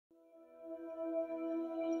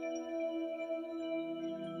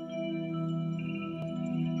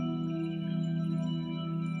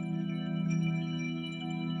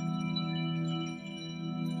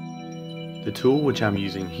The tool which I'm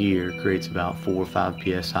using here creates about 4 or 5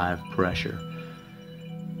 psi of pressure.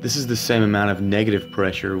 This is the same amount of negative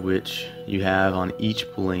pressure which you have on each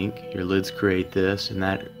blink. Your lids create this, and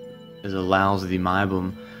that allows the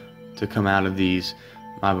meibum to come out of these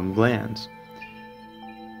meibomian glands.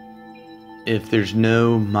 If there's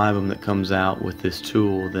no meibum that comes out with this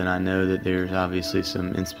tool, then I know that there's obviously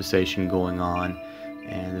some inspissation going on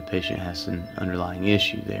and the patient has an underlying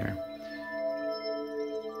issue there.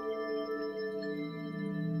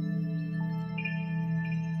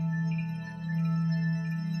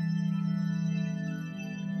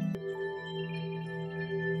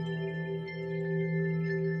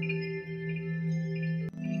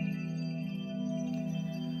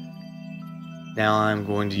 Now I'm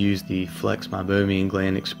going to use the Flexx Meibomian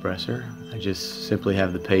Gland Expressor. I just simply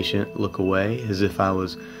have the patient look away as if I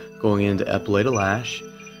was going in to epilate a lash.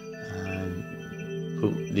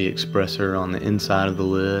 Put the expressor on the inside of the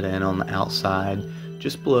lid and on the outside,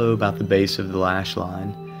 just below about the base of the lash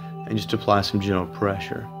line, and just apply some gentle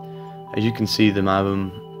pressure. As you can see, the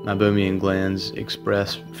Meibomian glands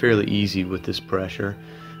express fairly easy with this pressure.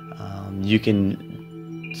 You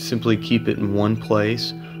can simply keep it in one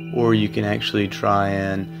place, or you can actually try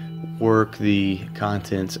and work the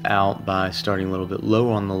contents out by starting a little bit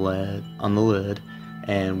lower on the lid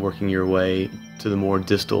and working your way to the more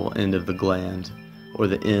distal end of the gland, or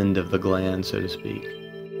the end of the gland, so to speak.